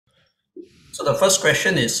So the first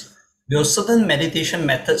question is, will certain meditation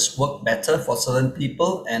methods work better for certain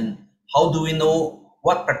people, and how do we know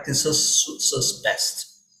what practices suits us best?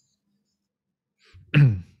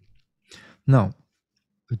 Now,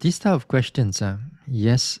 with this type of questions,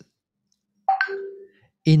 yes,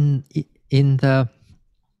 in in the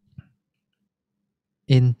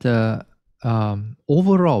in the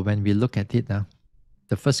overall, when we look at it,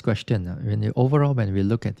 the first question, when we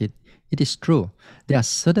look at it, it is true. There are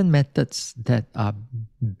certain methods that are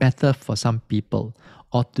better for some people,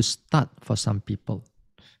 or to start for some people.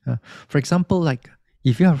 For example, like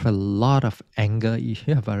if you have a lot of anger, if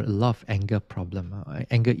you have a lot of anger problem,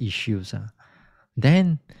 anger issues,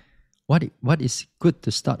 then what is good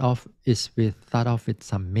to start off with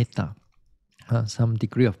some metta, some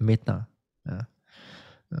degree of metta. Uh,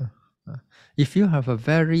 uh, if you have a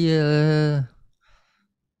very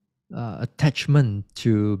attachment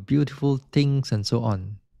to beautiful things and so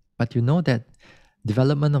on, but you know that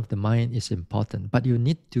development of the mind is important, but you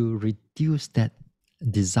need to reduce that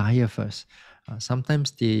desire first.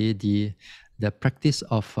 Sometimes the practice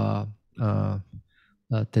of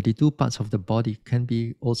 32 parts of the body can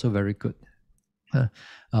be also very good.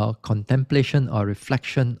 Contemplation or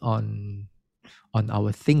reflection on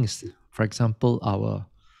our things, for example, our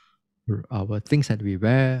things that we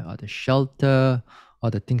wear, or the shelter, or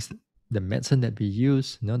the things, the medicine that we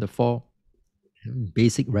use, the four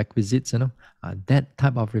basic requisites, that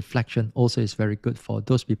type of reflection also is very good for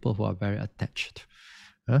those people who are very attached.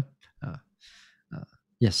 Uh, uh,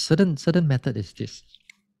 yes, certain method is this.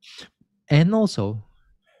 And also,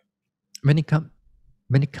 when it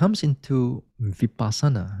comes into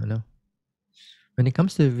vipassana, when it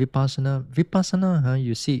comes to vipassana,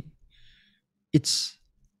 you see, it's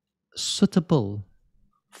suitable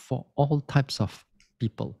for all types of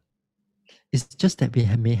people. It's just that we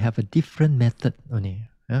may have a different method only,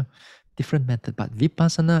 different method. But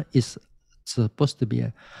vipassana is supposed to be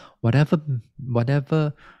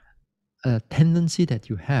whatever tendency that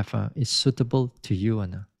you have is suitable to you,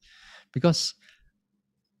 because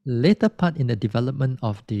later part in the development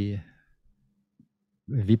of the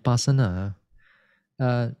vipassana,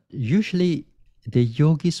 usually the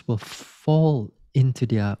yogis will fall into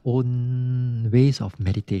their own ways of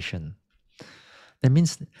meditation. That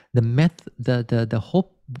means the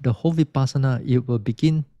whole vipassana, it will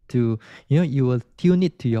begin to, you will tune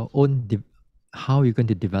it to your own how you're going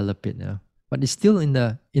to develop it. But it's still in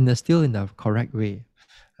the correct way.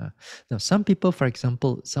 Now, some people, for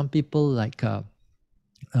example, like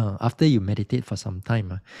after you meditate for some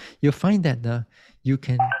time, you find that you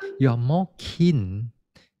are more keen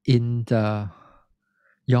in the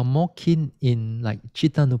you're more keen in like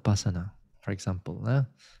chittanupassana, for example.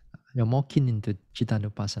 You're more keen into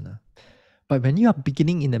chittanupassana. But when you are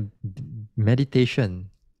beginning in a meditation,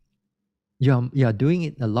 you are doing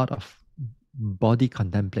it a lot of body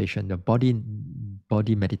contemplation, the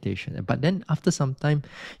body meditation. But then after some time,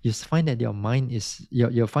 you find that your mind is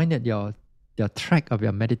you find that your track of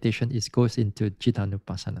your meditation is goes into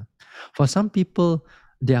chittanupassana. For some people,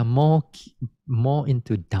 they are more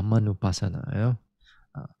into dhammanupassana.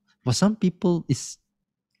 For some people, it's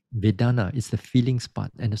Vedana, is the feelings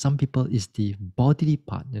part, and some people is the bodily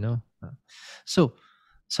part. So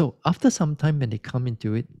so after some time when they come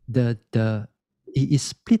into it, the it is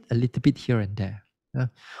split a little bit here and there.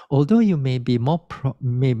 Although you may be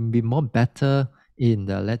may be more better in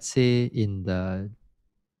the, let's say, in the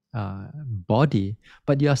body,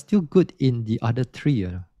 but you are still good in the other three.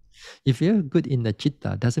 If you're good in the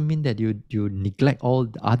chitta, doesn't mean that you neglect all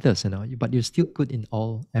the others. But you're still good in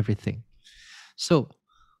all everything. So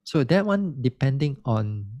so that one depending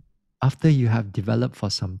on after you have developed for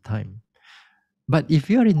some time. But if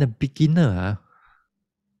you are in a beginner,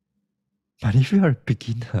 but if you are a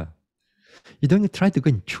beginner, you don't try to go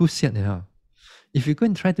and choose yet. If you go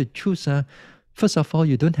and try to choose, first of all,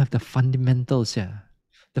 you don't have the fundamentals.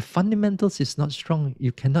 The fundamentals is not strong.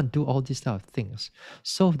 You cannot do all these type of things.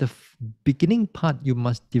 So the beginning part, you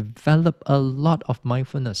must develop a lot of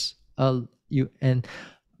mindfulness. And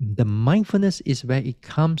the mindfulness is where it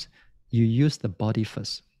comes. You use the body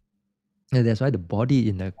first. And that's why the body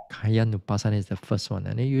in the Kaya Nupassana is the first one.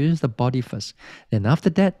 And then you use the body first. Then after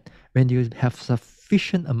that, when you have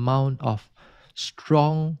sufficient amount of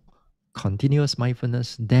strong, continuous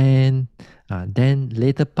mindfulness, then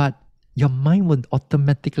later part, your mind will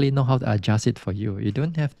automatically know how to adjust it for you. You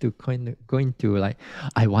don't have to go into like,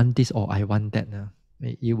 I want this or I want that.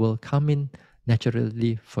 It will come in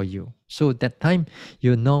naturally for you. So that time,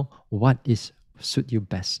 you know what is suit you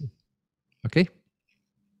best. Okay?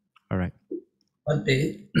 All right.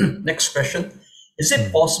 Next question. Is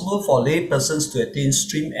it possible for lay persons to attain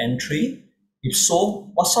stream entry If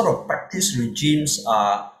so, what sort of practice regimes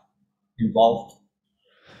are involved?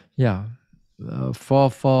 Yeah.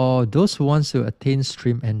 For those who wants to attain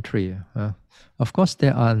stream entry, of course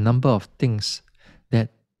there are a number of things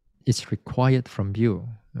that is required from you.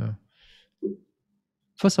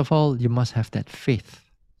 First of all, you must have that faith.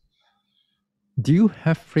 Do you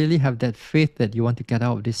really have that faith that you want to get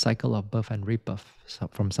out of this cycle of birth and rebirth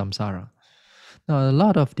from samsara? Now, a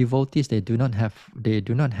lot of devotees they do not have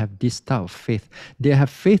this type of faith. They have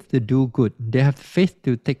faith to do good. They have faith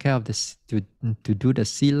to take care of this, to do the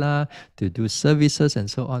sila, to do services and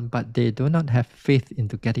so on. But they do not have faith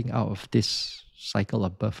into getting out of this cycle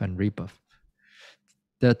of birth and rebirth.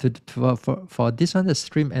 For this one, the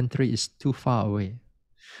stream entry is too far away.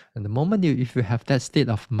 And the moment if you have that state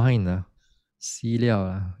of mind, 死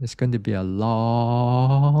了 it's going to be a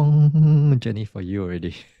long journey for you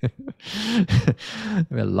already.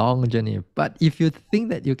 A long journey. But if you think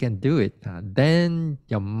that you can do it, then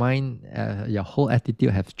your mind, your whole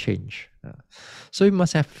attitude have changed. So you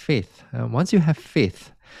must have faith. Once you have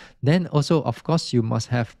faith, then also, of course, you must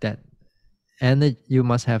have that energy, you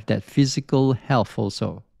must have that physical health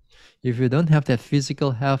also. If you don't have that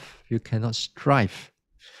physical health, you cannot strive.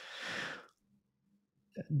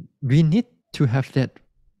 We need to have that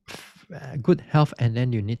good health, and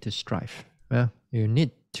then you need to strive. You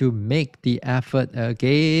need to make the effort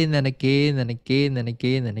again and again and again and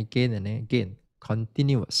again and again and again,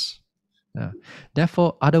 continuous.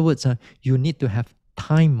 Therefore, other words, you need to have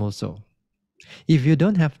time also. If you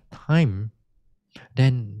don't have time,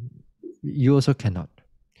 then you also cannot.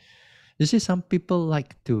 You see, some people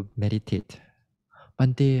like to meditate.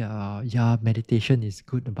 Bante, yeah, meditation is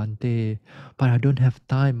good, Bante, but I don't have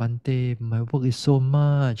time, Bante. My work is so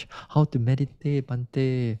much. How to meditate,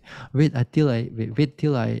 Bante? Wait till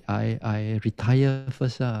I retire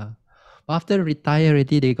first. After retire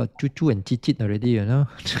already, they got chuchu and chichit already,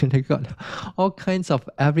 they got all kinds of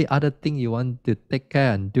every other thing you want to take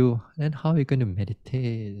care and do. Then how are you going to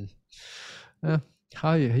meditate?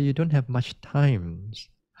 How you don't have much time.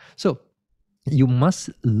 So you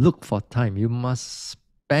must look for time. You must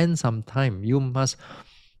spend some time. You must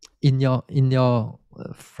in your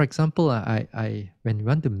for example, I when you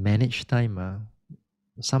want to manage time,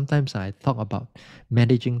 sometimes I talk about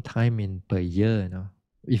managing time in per year.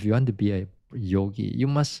 If you want to be a yogi, you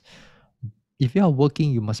must, if you are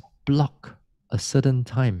working, you must block a certain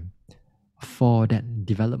time for that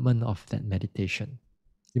development of that meditation.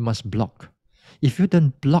 You must block. If you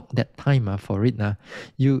don't block that time for it,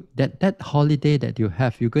 you that holiday that you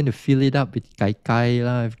have, you're going to fill it up with kai kai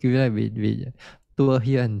lah, with tour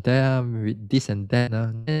here and there, with this and that.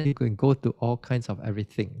 Then you can go to all kinds of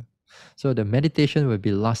everything. So the meditation will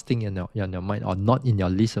be lasting in your mind, or not in your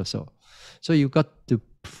list also. So you got to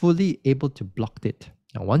fully able to block it.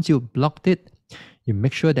 Now, once you blocked it, you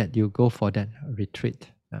make sure that you go for that retreat,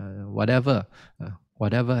 whatever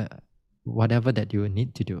that you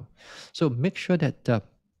need to do. So make sure that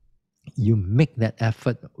you make that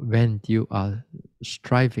effort when you are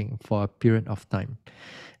striving for a period of time.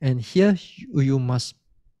 And here you must,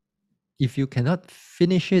 if you cannot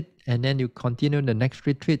finish it and then you continue the next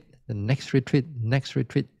retreat, the next retreat, next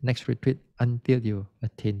retreat, next retreat, until you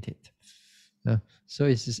attained it. So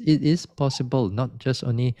it is possible, not just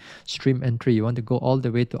only stream entry. You want to go all the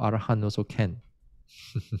way to Arahant also can.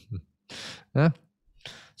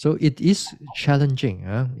 So it is challenging.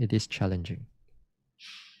 It is challenging.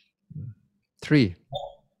 3.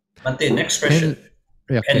 Bante, next question.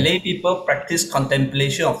 Okay. Can lay people practice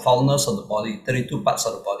contemplation of foulness of the body, 32 parts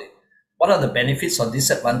of the body? What are the benefits or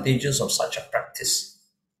disadvantages of such a practice?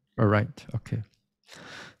 All right. Okay.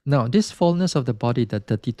 Now, this fullness of the body, the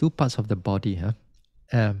 32 parts of the body,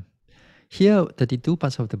 here, 32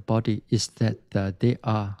 parts of the body is that they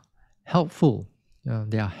are helpful.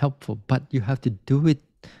 They are helpful, but you have to do it.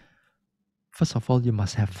 First of all, you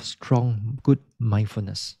must have strong, good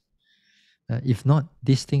mindfulness. If not,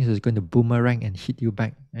 these things is going to boomerang and hit you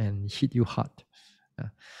back and hit you hard.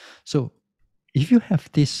 So, if you have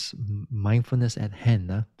this mindfulness at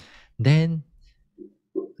hand, then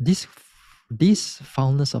this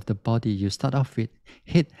foulness of the body, you start off with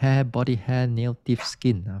head, hair, body hair, nail, teeth,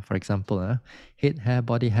 skin. For example, head, hair,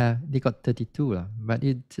 body hair, they got 32. But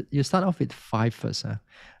you start off with 5 first.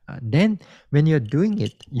 Then when you're doing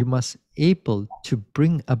it, you must able to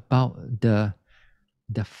bring about the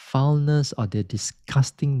foulness or the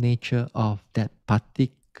disgusting nature of that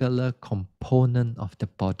particular component of the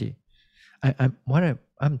body.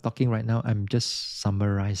 I'm talking right now, I'm just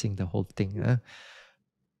summarizing the whole thing.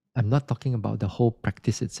 I'm not talking about the whole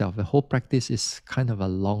practice itself. The whole practice is kind of a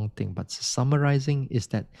long thing, but summarizing is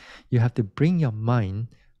that you have to bring your mind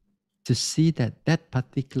to see that that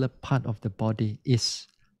particular part of the body is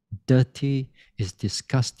dirty, is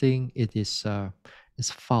disgusting, it is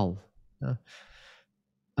foul. Uh,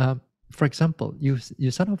 uh, for example, you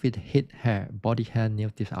start off with head hair, body hair, nail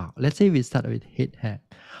tips. Let's say we start with head hair.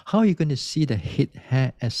 How are you going to see the head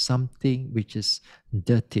hair as something which is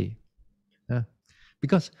dirty?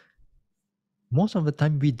 Because most of the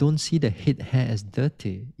time we don't see the head hair as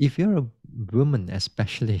dirty. If you're a woman,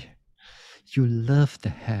 especially, you love the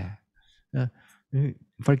hair. Uh,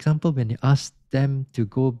 for example, when you ask them to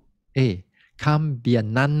go, hey, come be a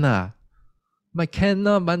nana. I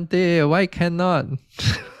cannot, Bante. Why cannot?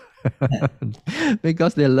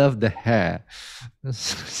 Because they love the hair.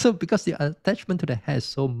 So because the attachment to the hair is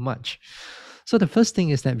so much. So the first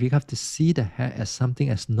thing is that we have to see the hair as something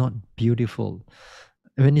as not beautiful.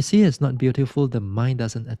 When you see it as not beautiful, the mind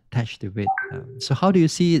doesn't attach to it. So how do you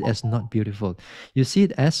see it as not beautiful? You see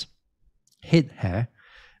it as head hair.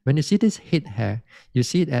 When you see this head hair, you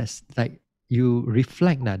see it as like you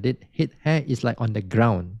reflect that head hair is like on the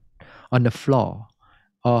ground, on the floor,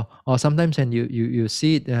 or sometimes when you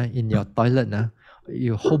see it in your toilet,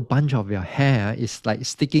 your whole bunch of your hair is like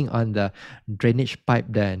sticking on the drainage pipe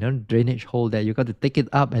there, drainage hole there. You got to take it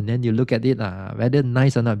up and then you look at it, whether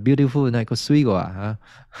nice or not, beautiful, then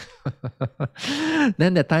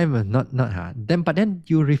the time not hard. But then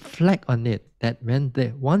you reflect on it that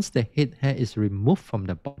once the head hair is removed from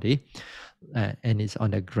the body and it's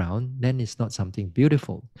on the ground, then it's not something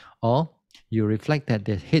beautiful. Or you reflect that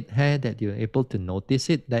the head hair that you're able to notice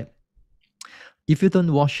it, that if you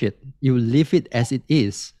don't wash it, you leave it as it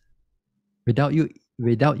is without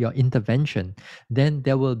your intervention, then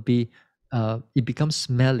there will be it becomes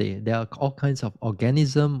smelly. There are all kinds of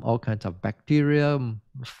organism, all kinds of bacteria,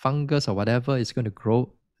 fungus or whatever is going to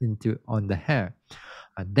grow on the hair.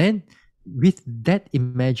 And then with that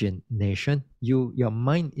imagination, your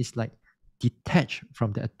mind is like detached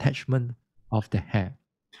from the attachment of the hair.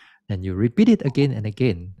 And you repeat it again and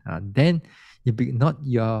again. Then you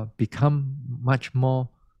become much more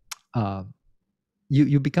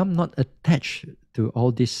you become not attached to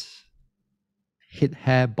all this head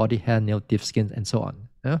hair, body hair, nail tips, skin, and so on.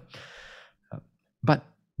 But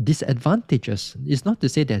disadvantages is not to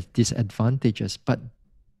say there's disadvantages, but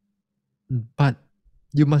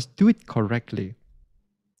you must do it correctly.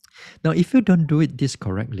 Now, if you don't do it this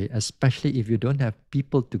correctly, especially if you don't have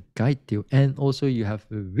people to guide you, and also you have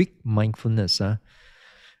a weak mindfulness,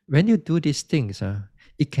 when you do these things,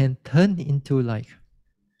 it can turn into like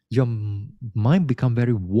your mind become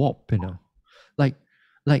very warped, like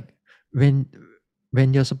when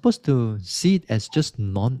you're supposed to see it as just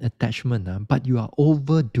non-attachment, but you are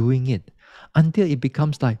overdoing it until it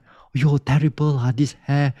becomes like, yo, terrible, this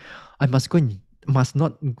hair, I must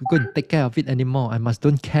not go and take care of it anymore. I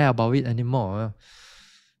don't care about it anymore.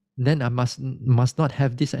 Then I must not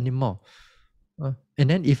have this anymore. And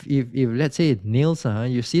then if let's say nails,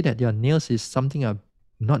 you see that your nails is something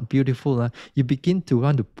not beautiful, you begin to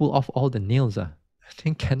want to pull off all the nails. I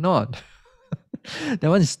think cannot. That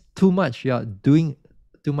one is too much. You are doing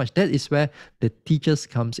too much. That is where the teachers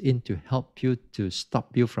comes in to help you, to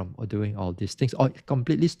stop you from doing all these things, or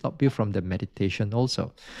completely stop you from the meditation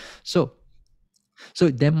also. So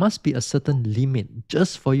there must be a certain limit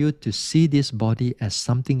just for you to see this body as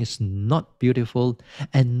something is not beautiful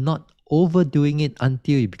and not overdoing it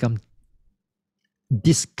until you become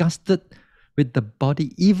disgusted with the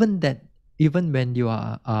body, even when you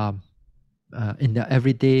are in the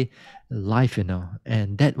everyday life,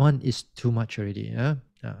 and that one is too much already.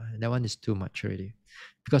 That one is too much already,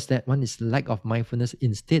 because that one is lack of mindfulness.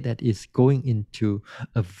 Instead, that is going into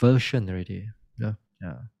aversion already.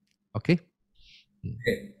 Okay.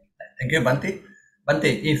 Okay, thank you, Bante. Bante,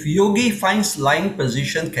 if yogi finds lying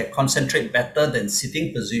position can concentrate better than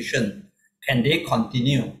sitting position, can they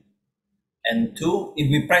continue? And two, if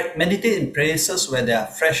we meditate in places where there are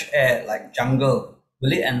fresh air like jungle,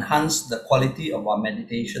 will it enhance the quality of our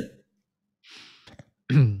meditation?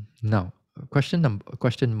 Now, question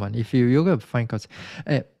one. If you yoga find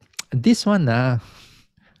this one,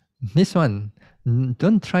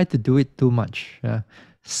 don't try to do it too much.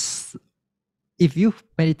 If you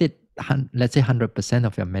meditate, let's say 100%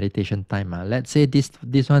 of your meditation time, let's say this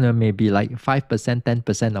one may be like 5%,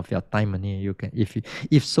 10% of your time, and you can,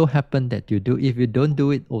 if so happen that you do, if you don't do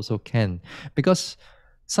it, also can, because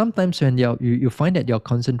sometimes when you find that your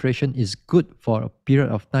concentration is good for a period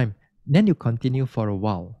of time, then you continue for a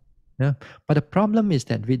while. Yeah? But the problem is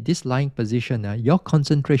that with this lying position, your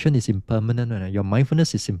concentration is impermanent, your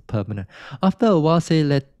mindfulness is impermanent. After a while, say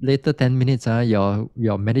later 10 minutes,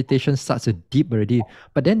 your meditation starts to deep already.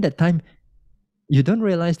 But then that time, you don't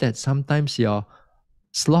realize that sometimes your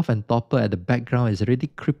sloth and torpor at the background is already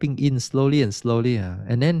creeping in slowly and slowly.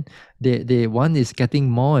 And then they one is getting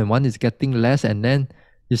more and one is getting less, and then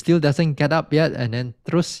you still doesn't get up yet, and then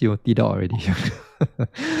terus you tidur already.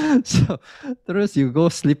 So terus you go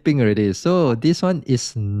sleeping already. So this one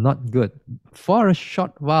is not good. For a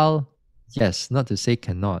short while, yes, not to say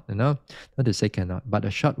cannot, not to say cannot, but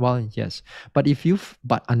a short while, yes. But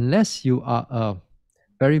unless you are a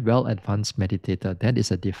very well advanced meditator, that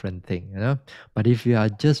is a different thing. But if you are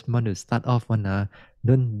just want to start off on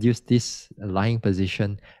don't use this lying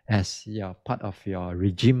position as your part of your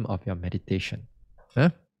regime of your meditation. Huh?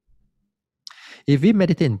 If we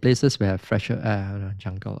meditate in places where fresher air,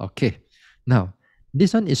 jungle, okay. Now,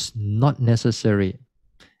 this one is not necessary.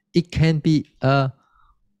 It can be a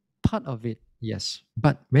part of it, yes.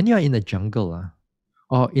 But when you are in the jungle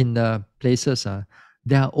or in the places,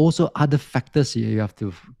 there are also other factors you have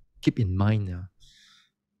to keep in mind.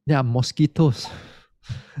 There are mosquitoes,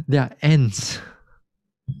 there are ants,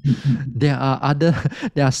 there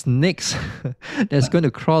are snakes that's going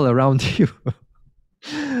to crawl around you.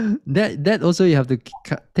 That also you have to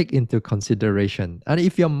take into consideration. And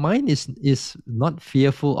if your mind is not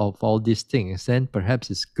fearful of all these things, then perhaps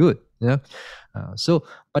it's good. But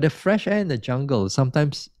the fresh air in the jungle,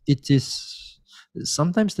 sometimes in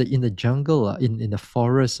the jungle, in the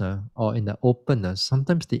forest or in the open,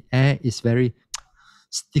 sometimes the air is very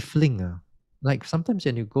stifling. Like sometimes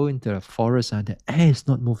when you go into a forest, the air is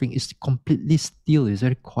not moving, it's completely still, it's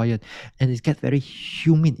very quiet, and it gets very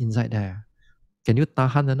humid inside there. Can you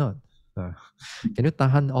tahan or not? Can you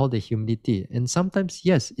tahan all the humidity? And sometimes,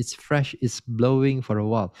 yes, it's fresh, it's blowing for a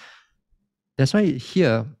while. That's why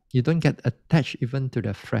here you don't get attached even to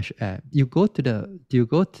the fresh air. You go to the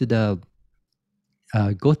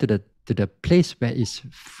place where it's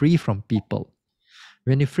free from people.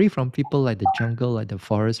 When you're free from people, like the jungle, like the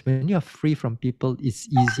forest, when you're free from people, it's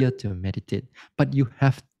easier to meditate. But you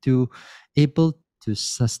have to able to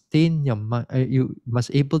sustain your mind. You must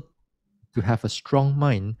able to have a strong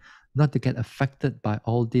mind, not to get affected by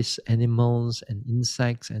all these animals and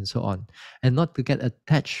insects and so on, and not to get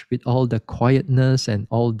attached with all the quietness and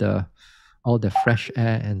all the fresh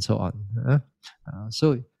air and so on.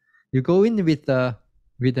 So you go in with and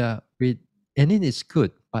it is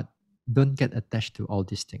good, but don't get attached to all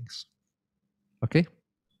these things. Okay.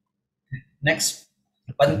 Next,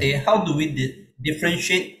 Bante, how do we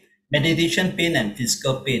differentiate meditation pain and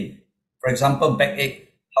physical pain? For example,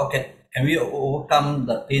 backache, how can we overcome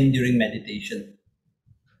the pain during meditation?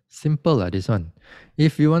 Simple, this one.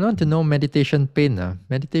 If you want to know meditation pain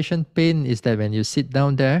is that when you sit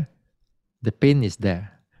down there, the pain is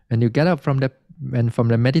there. When you get up from the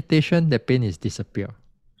meditation, the pain is disappear.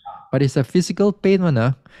 But it's a physical pain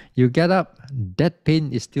one. You get up, that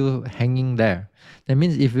pain is still hanging there. That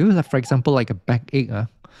means if you have, for example, like a backache,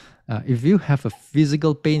 if you have a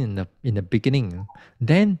physical pain in the beginning,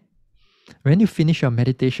 then when you finish your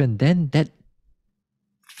meditation, then that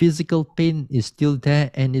physical pain is still there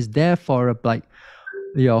and is there for like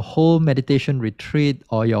your whole meditation retreat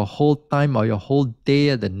or your whole time or your whole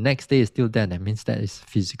day, the next day is still there. That means that is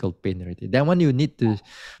physical pain already. That one you need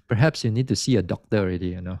to see a doctor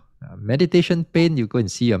already. Meditation pain, you go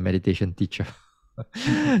and see your meditation teacher.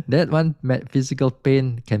 That one physical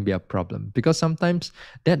pain can be a problem because sometimes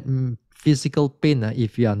that physical pain,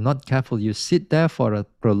 if you are not careful, you sit there for a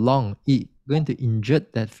prolonged, going to injure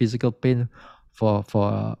that physical pain for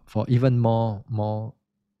even more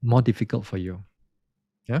difficult for you.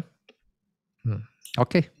 Yeah.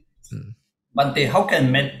 Okay. Bante, how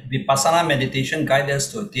can Vipassana meditation guide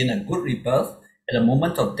us to attain a good rebirth at the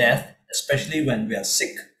moment of death, especially when we are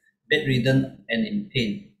sick, bedridden, and in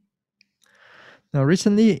pain? Now,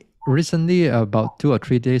 recently, about 2 or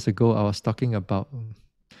 3 days ago, I was talking about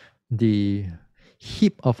the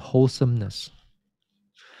heap of wholesomeness.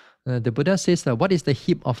 The Buddha says that what is the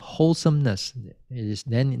heap of wholesomeness?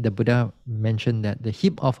 Then the Buddha mentioned that the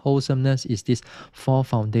heap of wholesomeness is this 4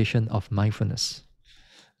 foundation of mindfulness.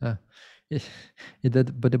 But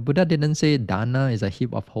the Buddha didn't say dana is a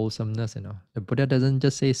heap of wholesomeness. The Buddha doesn't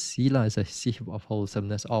just say sila is a heap of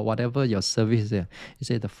wholesomeness or whatever your service is there. He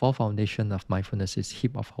said the 4 foundation of mindfulness is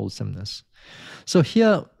heap of wholesomeness. So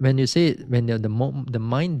here, when you say when the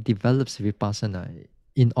mind develops vipassana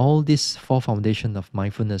in all these 4 foundation of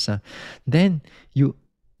mindfulness, then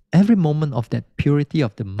every moment of that purity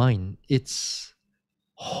of the mind, it's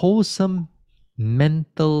wholesome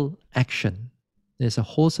mental action. There's a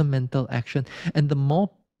wholesome mental action, and the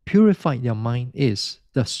more purified your mind is,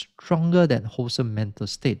 the stronger that wholesome mental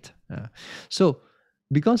state. So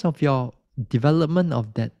because of your development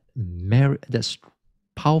of that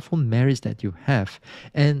powerful merits that you have,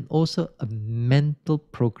 and also a mental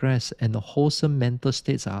progress and a wholesome mental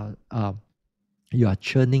states are you are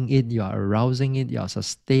churning it, you are arousing it, you are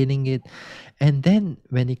sustaining it. And then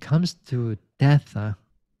when it comes to death,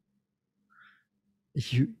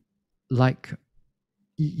 you like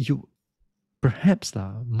you perhaps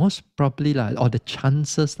most probably or the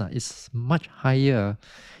chances is much higher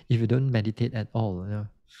if you don't meditate at all.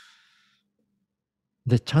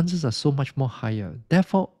 The chances are so much more higher.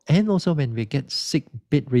 Therefore, and also when we get sick,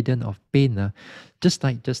 bedridden of pain, just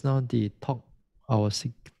like just now the talk I was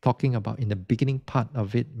talking about in the beginning part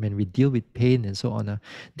of it, when we deal with pain and so on,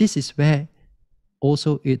 this is where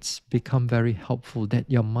also it's become very helpful that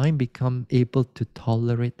your mind become able to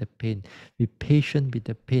tolerate the pain, be patient with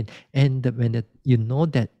the pain, and that when you know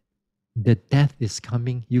that the death is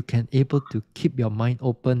coming, you can able to keep your mind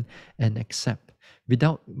open and accept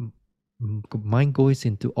without mind goes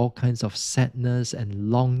into all kinds of sadness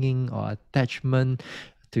and longing or attachment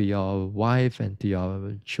to your wife and to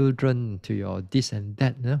your children, to your this and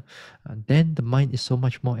that. Then the mind is so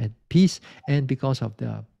much more at peace, and because of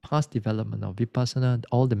the past development of Vipassana,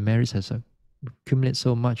 all the merits has accumulated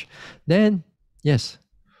so much, then yes,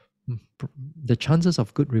 the chances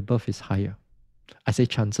of good rebirth is higher. I say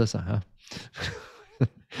chances,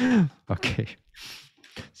 Okay.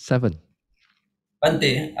 7.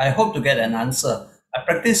 Bante, I hope to get an answer. I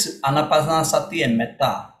practice Anapanasati and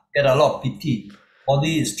Metta, get a lot of pity.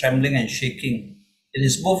 Body is trembling and shaking. It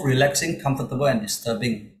is both relaxing, comfortable, and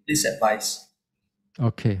disturbing. Please advise.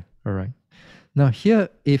 Okay, all right. Now here,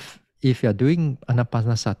 if you're doing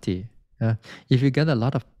Anapanasati, if you get a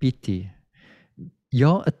lot of pity,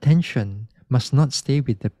 your attention must not stay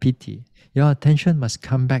with the pity. Your attention must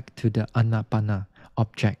come back to the Anapana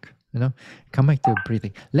object. Come back to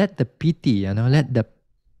breathing. Let the pity, let the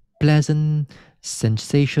pleasant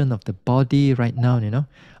sensation of the body right now,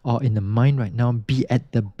 or in the mind right now, be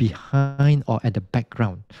at the behind or at the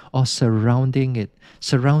background or surrounding it,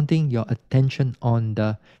 surrounding your attention on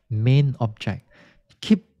the main object.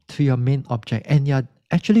 Keep to your main object, and you're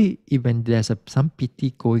actually, when there's some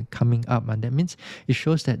pity coming up, and that means it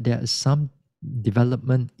shows that there is some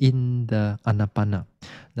development in the anapana.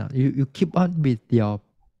 Now you keep on with your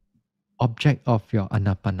object of your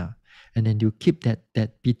anapana, and then you keep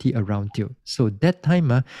that pity around you. So that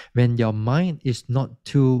time, when your mind is not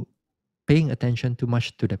too paying attention too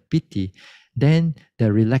much to the pity, then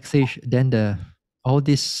the relaxation, then the all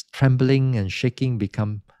this trembling and shaking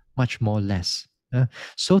become much more less.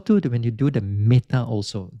 So too, when you do the metta,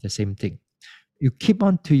 also the same thing. You keep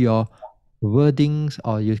on to your wordings,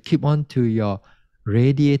 or you keep on to your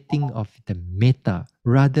radiating of the metta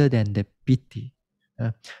rather than the pity.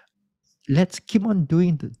 Let's keep on do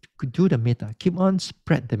the metta, keep on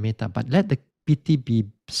spread the metta, but let the pity be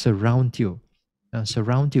surround you,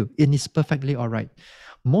 and it's perfectly all right.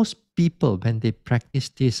 Most people, when they practice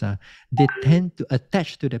this, they tend to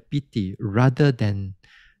attach to the pity rather than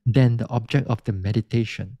the object of the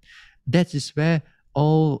meditation. That is where a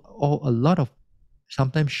lot of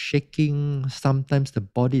sometimes shaking, sometimes the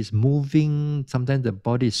body is moving, sometimes the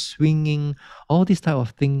body is swinging. All these type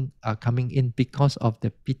of things are coming in because of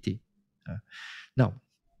the pity. Now,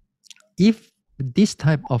 if this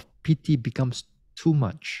type of pity becomes too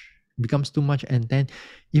much, and then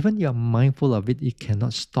even you're mindful of it, it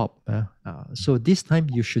cannot stop. So this time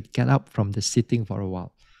you should get up from the sitting for a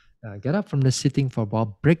while. Get up from the sitting for a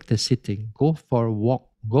while, break the sitting, go for a walk,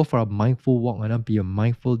 go for a mindful walk, and be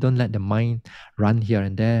mindful. Don't let the mind run here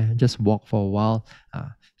and there. Just walk for a while.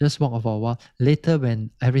 Later,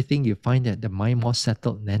 when everything you find that the mind more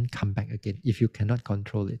settled, then come back again. If you cannot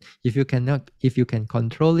control it, if you can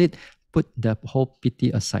control it, put the whole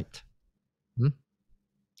pity aside.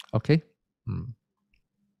 Okay.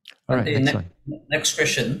 All right. Next one. Next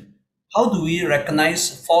question. How do we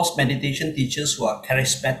recognize false meditation teachers who are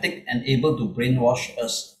charismatic and able to brainwash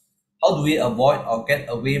us? How do we avoid or get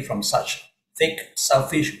away from such fake,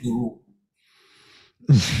 selfish guru?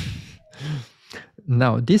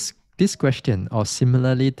 Now, this question, or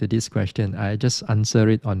similarly to this question, I just answered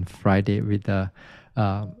it on Friday with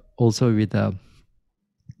also with a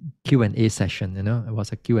Q&A session. It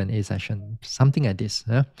was a Q&A session, something like this.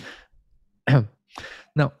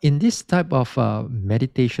 Now, in this type of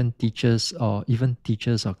meditation teachers, or even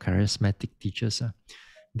teachers or charismatic teachers,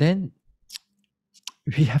 then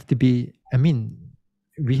we have to be,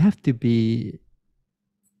 we have to be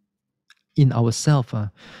in ourselves.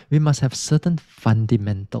 We must have certain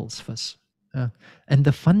fundamentals first. And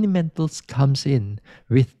the fundamentals comes in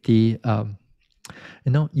with the,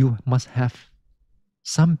 you must have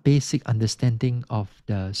some basic understanding of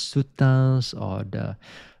the suttas, or the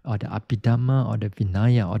or the Abhidhamma or the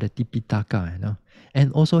Vinaya or the Tipitaka,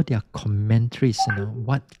 and also their commentaries,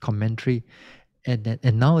 what commentary, and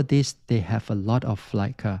nowadays they have a lot of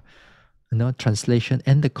like translation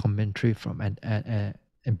and the commentary from and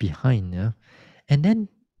behind, and then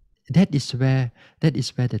that is where the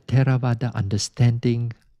Theravada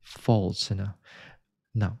understanding falls,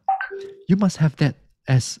 Now you must have that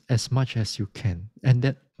as much as you can,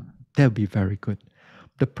 and that'll be very good.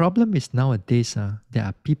 The problem is nowadays, there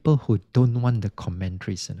are people who don't want the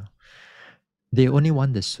commentaries, They only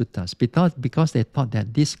want the suttas because they thought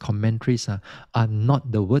that these commentaries are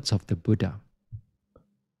not the words of the Buddha.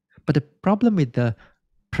 But the problem with the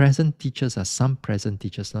present teachers are some present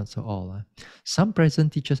teachers, not so all. Some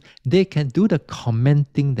present teachers, they can do the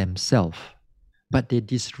commenting themselves, but they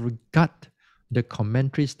disregard the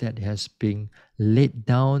commentaries that has been laid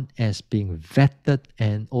down as being vetted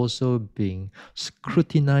and also being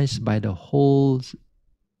scrutinized by the whole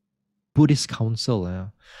Buddhist council.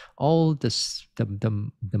 All the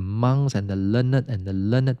monks and the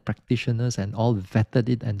learned practitioners and all vetted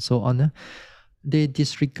it and so on. They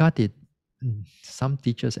disregarded some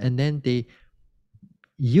teachers, and then they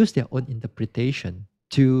use their own interpretation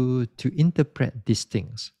to interpret these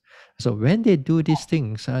things. So when they do these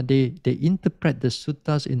things, they interpret the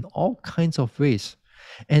suttas in all kinds of ways.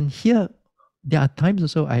 And here, there are times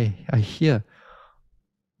also I hear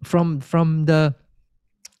from the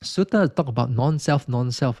sutta talk about non-self.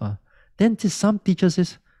 Then some teachers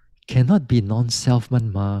says, cannot be non-self,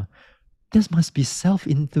 man ma. There must be self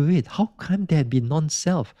into it. How can there be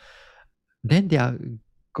non-self? Then they are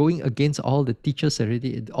going against all the teachers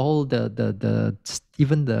already, all the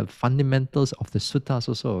even the fundamentals of the suttas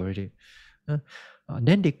also already.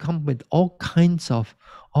 Then they come with all kinds of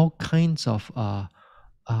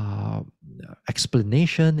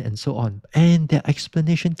explanation and so on, and their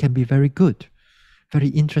explanation can be very good, very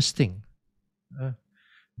interesting.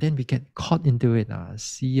 Then we get caught into it,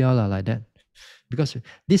 like that. Because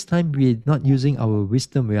this time we're not using our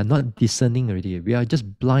wisdom, we are not discerning already. We are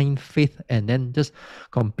just blind faith and then just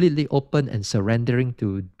completely open and surrendering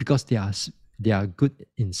to, because they are good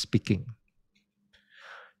in speaking.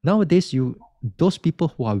 Nowadays, those people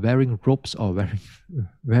who are wearing robes or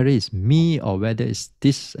whether it's me or whether it's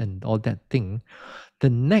this and all that thing, the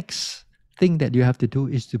next thing that you have to do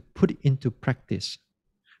is to put it into practice.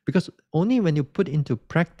 Because only when you put into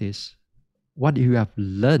practice what you have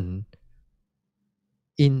learned,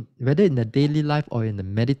 in whether in the daily life or in the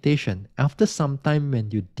meditation, after some time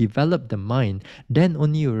when you develop the mind, then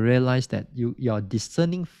only you realize that your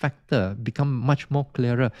discerning factor become much more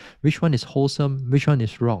clearer. Which one is wholesome, which one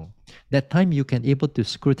is wrong. That time you can able to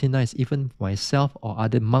scrutinize even myself or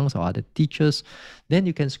other monks or other teachers. Then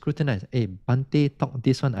you can scrutinize, hey, Bhante talk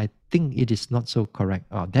this one, I think it is not so correct.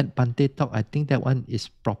 Or that Bhante talk, I think that one is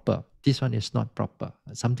proper. This one is not proper.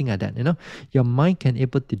 Something like that. Your mind can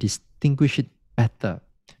able to distinguish it better.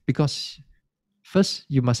 Because first,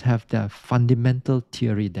 you must have the fundamental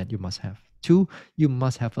theory that you must have. Two, you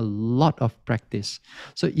must have a lot of practice.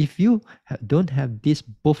 So if you don't have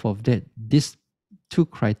both of these two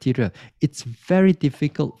criteria, it's very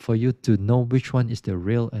difficult for you to know which one is the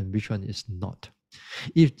real and which one is not.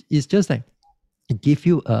 If it's just like, I give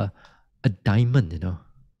you a diamond,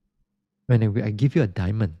 when I give you a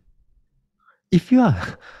diamond, if you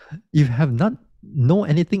have not know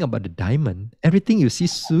anything about the diamond, everything you see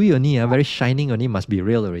sui only, very shining only, must be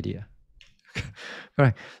real already.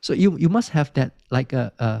 Right. So you must have that, like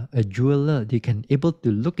a jeweler. They can able to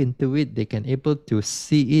look into it, they can able to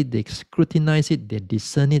see it, they scrutinize it, they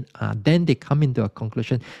discern it, then they come into a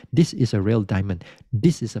conclusion, this is a real diamond,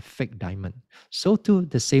 this is a fake diamond. So too,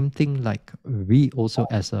 the same thing, like we also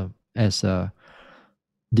as a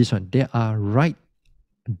this one, there are right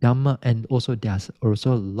Dhamma, and also there's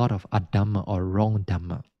also a lot of adhamma or wrong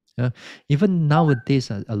Dhamma. Even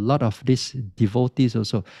nowadays, a lot of these devotees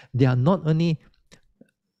also, they are not only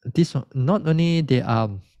they are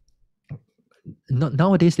not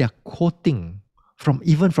nowadays they are quoting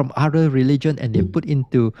from other religion, and they put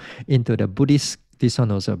into the Buddhist this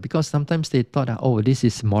one also, because sometimes they thought that, oh, this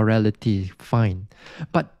is morality, fine,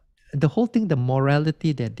 but the whole thing, the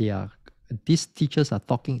morality that these teachers are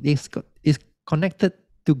talking is connected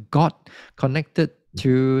to God, connected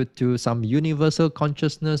to some universal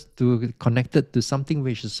consciousness, connected to something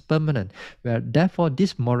which is permanent, where therefore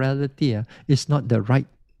this morality is not the right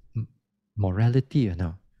morality.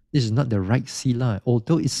 This is not the right sila,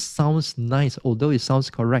 although it sounds nice, although it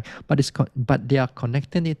sounds correct, but they are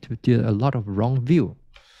connecting it to a lot of wrong view.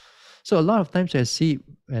 So a lot of times I see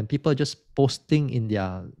when people just posting in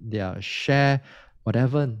their share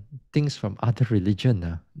whatever things from other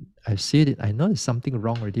religion. I've seen it. I know there's something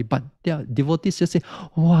wrong already, but their devotees just say,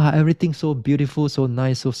 "Wow, everything so beautiful, so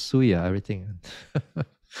nice, so sweet, everything."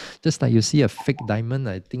 Just like you see a fake diamond,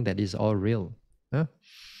 I think that is all real. Huh?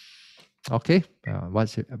 Okay,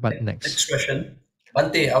 what Next next? question.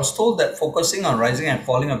 Bante, I was told that focusing on rising and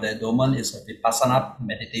falling of the abdomen is a Vipassana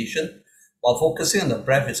meditation, while focusing on the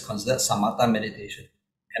breath is considered Samatha meditation.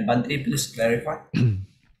 Can Bante please clarify?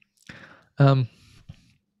 um,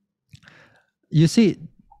 you see,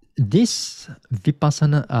 this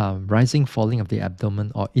Vipassana, rising, falling of the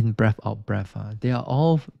abdomen, or in breath, out breath, they are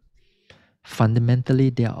all fundamentally,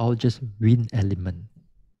 they are all just wind element.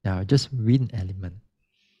 They are just wind element,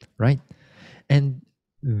 right? And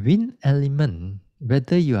wind element,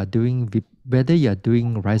 whether you are doing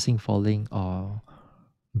rising, falling, or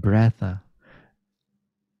breath,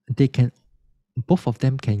 they can, both of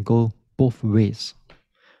them can go both ways.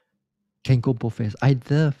 Can go both ways.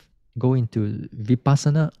 Either go into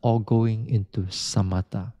vipassana or going into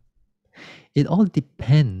samatha. It all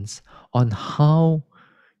depends on how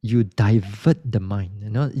you divert the mind. You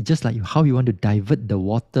know, just like how you want to divert the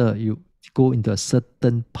water, you go into a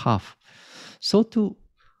certain path. So to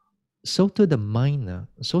the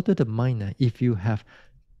mind, if you have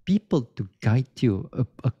people to guide you,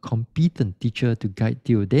 a competent teacher to guide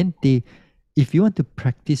you, then if you want to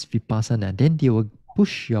practice vipassana, then they will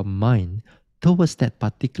push your mind towards that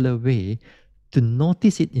particular way, to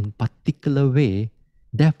notice it in particular way.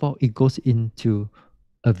 Therefore, it goes into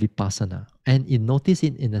a vipassana, and you notice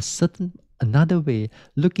it in a certain another way,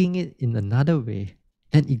 looking it in another way,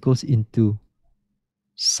 then it goes into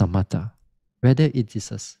samatha. Whether it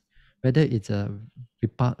is a whether it's a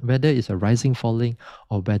whether it's a rising, falling,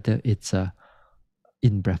 or whether it's a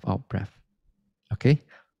in breath, out breath. Okay,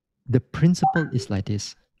 the principle is like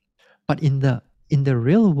this. But in the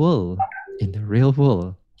real world, in the real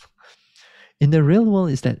world,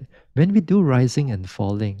 is that when we do rising and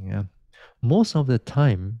falling, most of the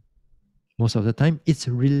time, it's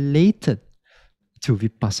related to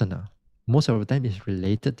vipassana. Most of the time it's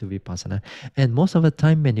related to vipassana. And most of the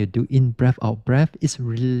time when you do in breath, out breath, it's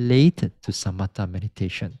related to samatha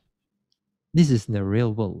meditation. This is in the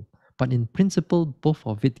real world. But in principle, both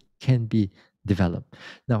of it can be developed.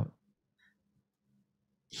 Now,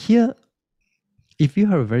 here, if you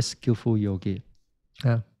are a very skillful yogi,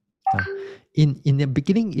 in the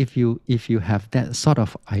beginning, if you have that sort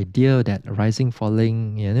of idea that rising,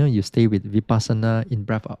 falling, you stay with vipassana, in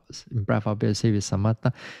breath out, stay with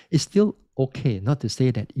samatha, it's still okay. Not to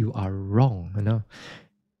say that you are wrong,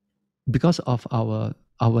 because of our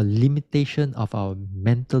limitation of our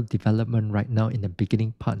mental development right now in the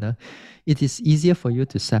beginning partner, it is easier for you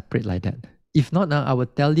to separate like that. If not, I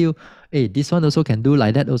would tell you, hey, this one also can do,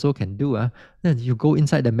 like that also can do. Then you go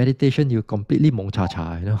inside the meditation, you completely mong cha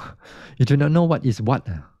cha, You do not know what is what.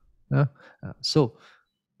 So,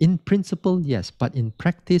 in principle, yes, but in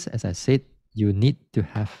practice, as I said, you need to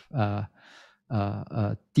have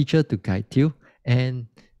a teacher to guide you, and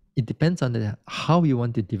it depends on how you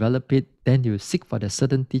want to develop it. Then you seek for the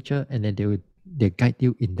certain teacher, and then they guide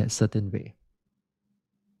you in that certain way.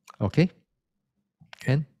 Okay,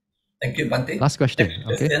 and Thank you, Bante. last question. Next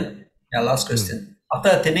Okay. question. Yeah, last question. After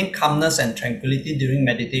attaining calmness and tranquility during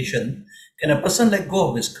meditation, can a person let go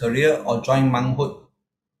of his career or join monkhood?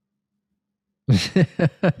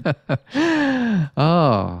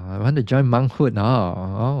 Oh, I want to join monkhood.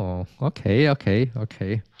 Okay.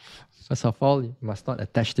 First of all, you must not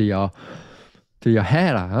attach to your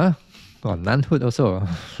hair, or nunhood also.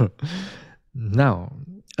 Now,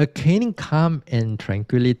 attaining calm and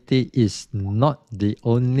tranquility is not the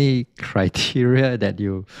only criteria that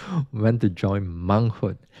you want to join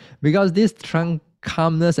monkhood, because this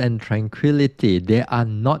calmness and tranquility, they are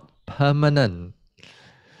not permanent.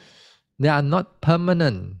 They are not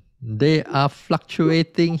permanent. They are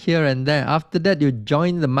fluctuating here and there. After that, you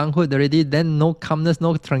join the monkhood already, then no calmness,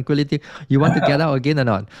 no tranquility. You want to get out again or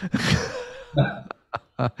not?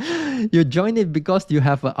 You join it because you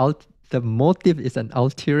have the motive is an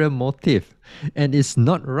ulterior motive, and it's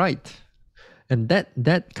not right. And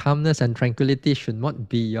that calmness and tranquility should not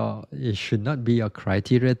be your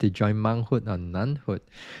criteria to join monkhood or nunhood.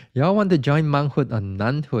 You all want to join monkhood or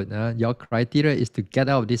nunhood, your criteria is to get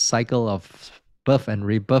out of this cycle of birth and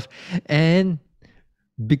rebirth. And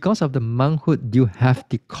because of the monkhood, you have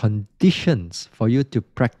the conditions for you to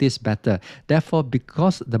practice better. Therefore,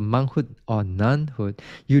 because the monkhood or nunhood,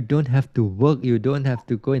 you don't have to work, you don't have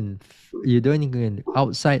to go in, you don't go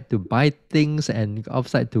outside to buy things and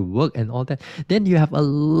outside to work and all that. Then you have a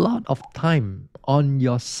lot of time on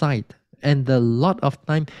your side. And a lot of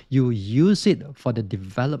time you use it for the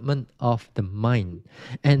development of the mind.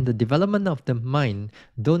 And the development of the mind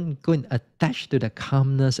don't go and attach to the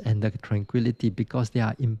calmness and the tranquility, because they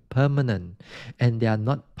are impermanent and they are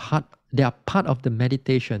not part, they are part of the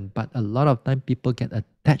meditation, but a lot of time people get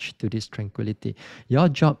attached to this tranquility. Your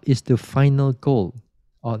job is the final goal.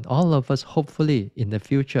 On all of us, hopefully in the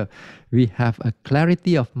future, we have a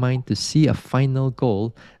clarity of mind to see a final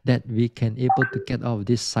goal, that we can able to get out of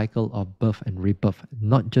this cycle of birth and rebirth,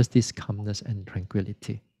 not just this calmness and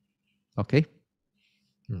tranquility. Okay.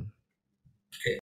 Hmm. Okay.